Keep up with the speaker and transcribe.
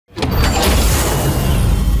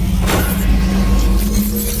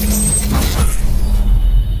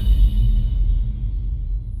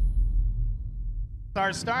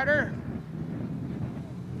All-Star starter.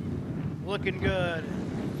 Looking good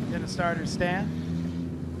in the starter stand.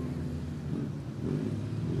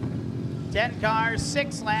 10 cars,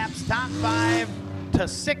 6 laps, top 5 to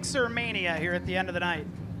 6er Mania here at the end of the night.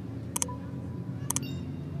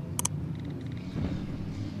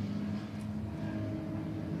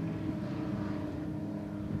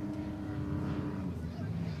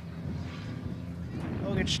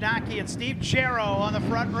 Logan Schnacky and Steve Chero on the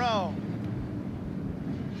front row.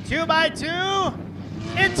 2x2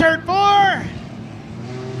 in turn 4.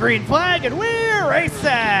 Green flag, and we're racing.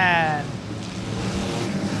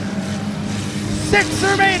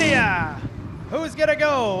 6er Mania. Who's gonna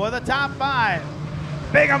go with the top 5?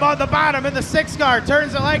 Bingham on the bottom in the 6 car,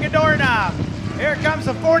 turns it like a doorknob. Here comes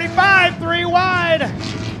the 45, 3 wide.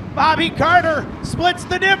 Bobby Carter splits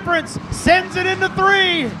the difference, sends it into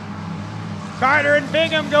 3. Carter and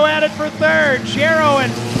Bingham go at it for 3rd. Chero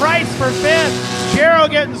and Price for 5th. Chero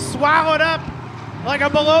getting swallowed up like a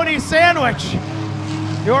bologna sandwich.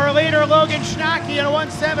 Your leader, Logan Schnacky, in a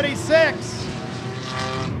 176.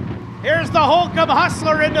 Here's the Holcomb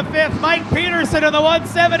Hustler into 5th. Mike Peterson in the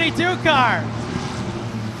 172 car.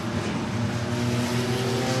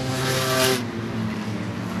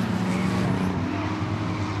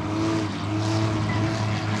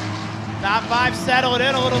 Top 5 settled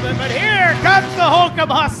in a little bit, but here comes the Holcomb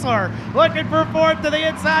Hustler. Looking for 4th to the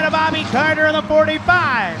inside of Bobby Carter in the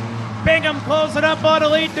 45. Bingham closing up on a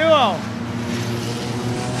lead duo.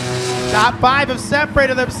 Top 5 have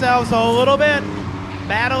separated themselves a little bit.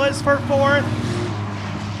 Battle is for 4th.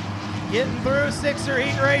 Getting through 6er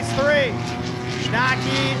heat race 3.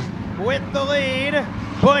 Schnacky with the lead.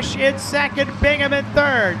 Bush in 2nd, Bingham in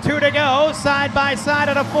 3rd. 2 to go, side by side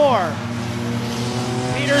at a 4.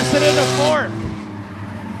 Peterson into 4th.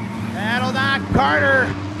 That'll knock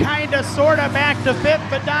Carter kinda sorta back to 5th,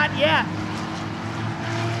 but not yet.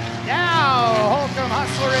 Now Holcomb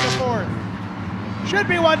Hustler into 4th. Should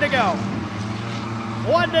be 1 to go.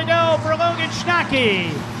 1 to go for Logan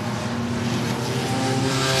Schnacky.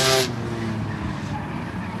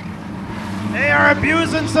 They are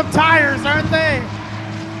abusing some tires, aren't they?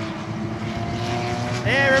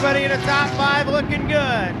 Hey, everybody in the top 5 looking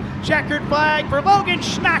good. Checkered flag for Logan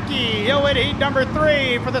Schnacky. He'll win heat number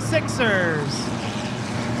 3 for the 6ers.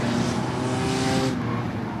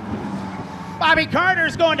 Bobby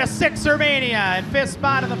Carter's going to 6er Mania in 5th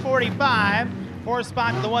spot in the 45. 4th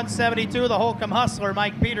spot to the 172, the Holcomb Hustler,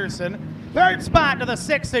 Mike Peterson. 3rd spot to the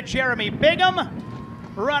 6th, Jeremy Bingham.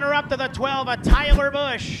 Runner-up to the 12, Tyler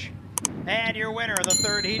Bush. And your winner of the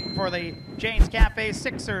 3rd heat for the Jane's Cafe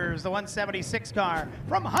 6ers, the 176 car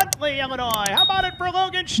from Huntley, Illinois. How about it for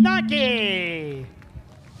Logan Schnacky?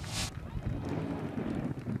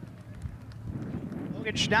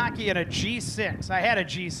 Logan Schnacky in a G6. I had a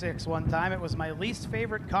G6 one time. It was my least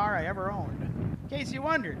favorite car I ever owned. In case you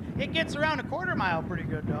wondered. It gets around a quarter mile pretty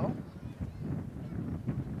good though.